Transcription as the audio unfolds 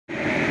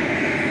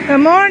Good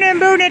morning,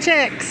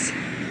 lunatics.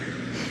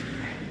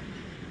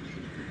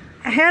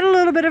 I had a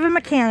little bit of a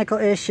mechanical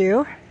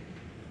issue,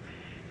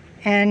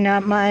 and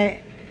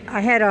I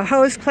had a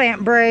hose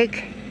clamp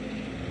break,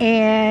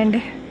 and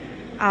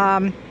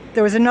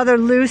there was another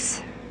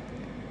loose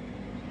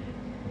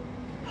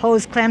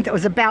hose clamp that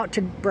was about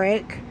to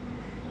break,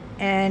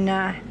 and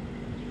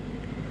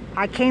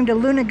I came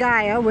to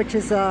Gaia, which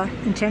is a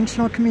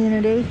intentional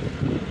community,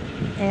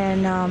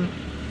 and I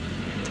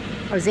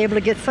was able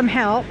to get some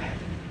help.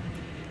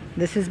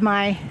 This is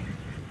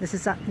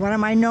one of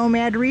my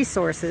nomad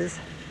resources.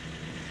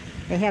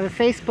 They have a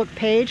Facebook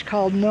page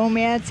called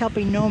Nomads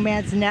Helping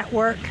Nomads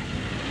Network,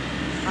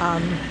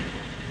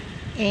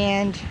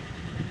 and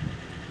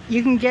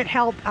you can get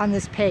help on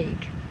this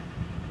page,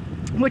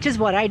 which is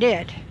what I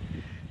did.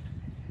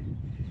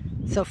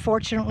 So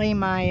fortunately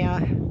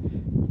my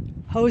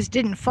hose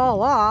didn't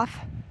fall off.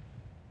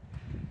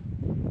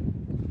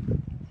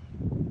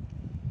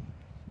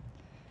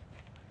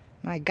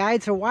 My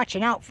guides are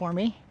watching out for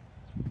me,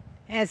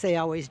 as they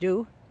always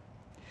do.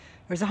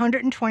 There's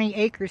 120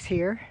 acres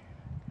here.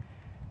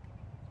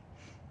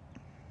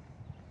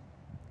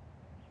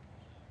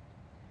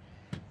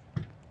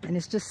 And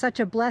it's just such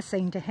a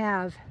blessing to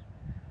have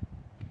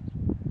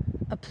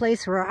a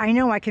place where I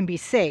know I can be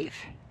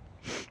safe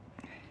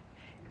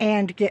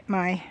and get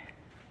my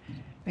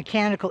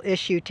mechanical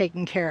issue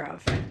taken care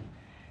of.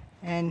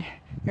 And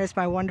there's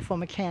my wonderful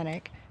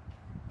mechanic.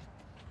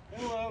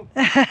 Hello.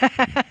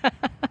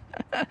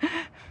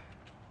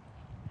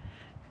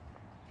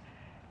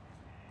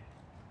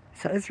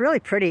 So it's really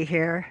pretty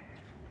here.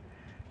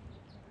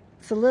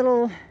 It's a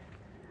little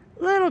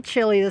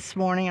chilly this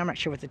morning. I'm not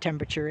sure what the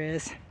temperature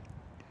is.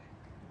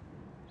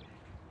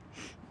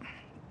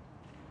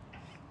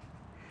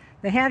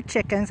 They have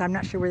chickens. I'm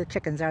not sure where the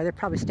chickens are. They're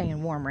probably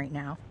staying warm right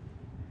now.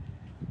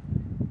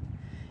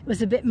 It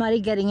was a bit muddy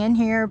getting in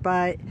here,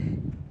 but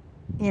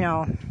you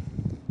know,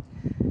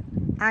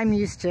 I'm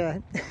used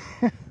to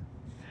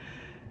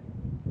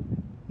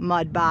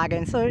mud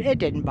bogging, so it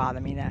didn't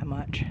bother me that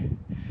much.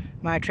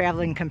 My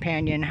traveling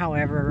companion,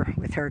 however,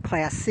 with her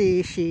Class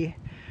C, she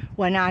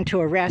went on to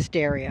a rest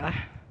area.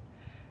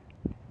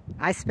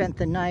 I spent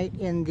the night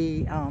in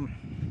the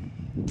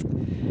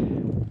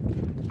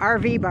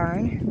RV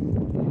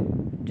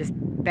barn, just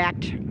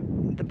backed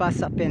the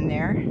bus up in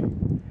there,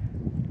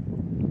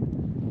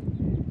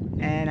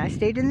 and I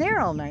stayed in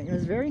there all night. It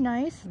was very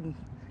nice and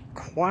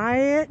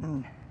quiet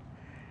and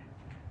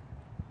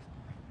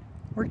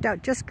worked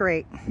out just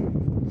great.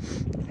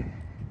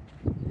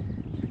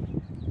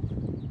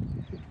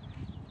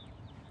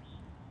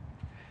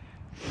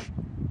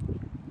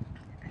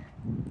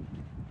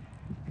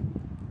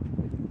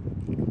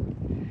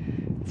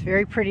 It's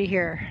very pretty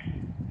here.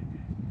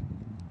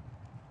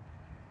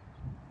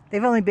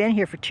 They've only been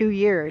here for 2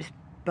 years,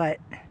 but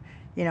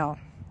you know,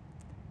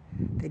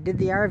 they did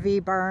the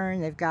RV barn,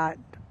 they've got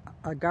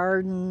a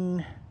garden.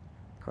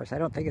 Of course, I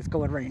don't think it's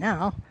going right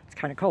now. It's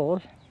kind of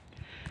cold.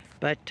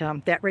 But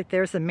that right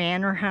there is the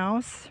manor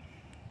house.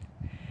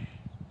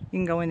 You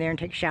can go in there and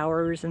take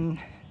showers and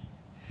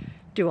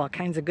do all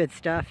kinds of good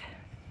stuff.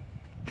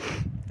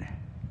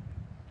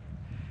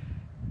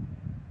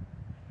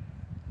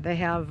 They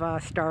have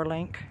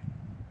Starlink.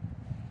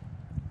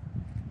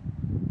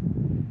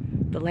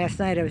 But last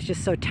night I was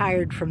just so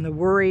tired from the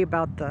worry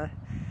about the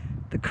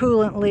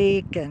coolant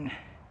leak and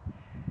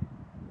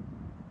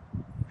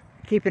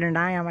keeping an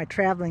eye on my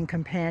traveling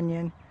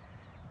companion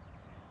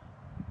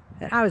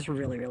that I was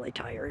really, really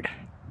tired.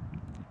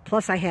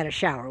 Plus I had a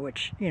shower,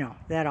 which, you know,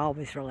 that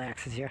always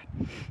relaxes you.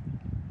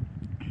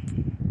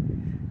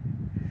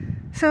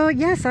 So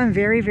yes, I'm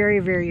very, very,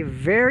 very,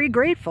 very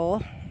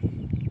grateful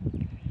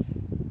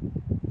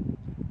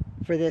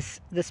for this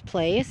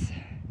place.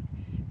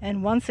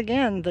 And once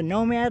again, the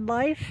nomad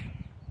life,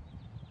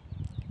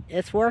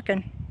 it's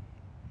working.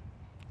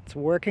 It's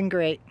working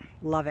great.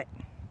 Love it.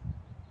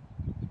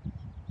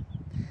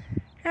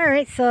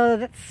 Alright, so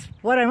that's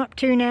what I'm up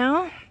to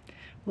now.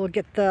 We'll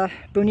get the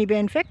boonie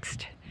bin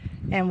fixed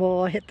and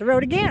we'll hit the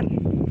road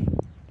again.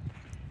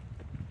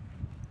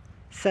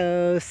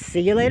 So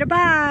see you later.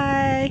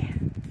 Bye.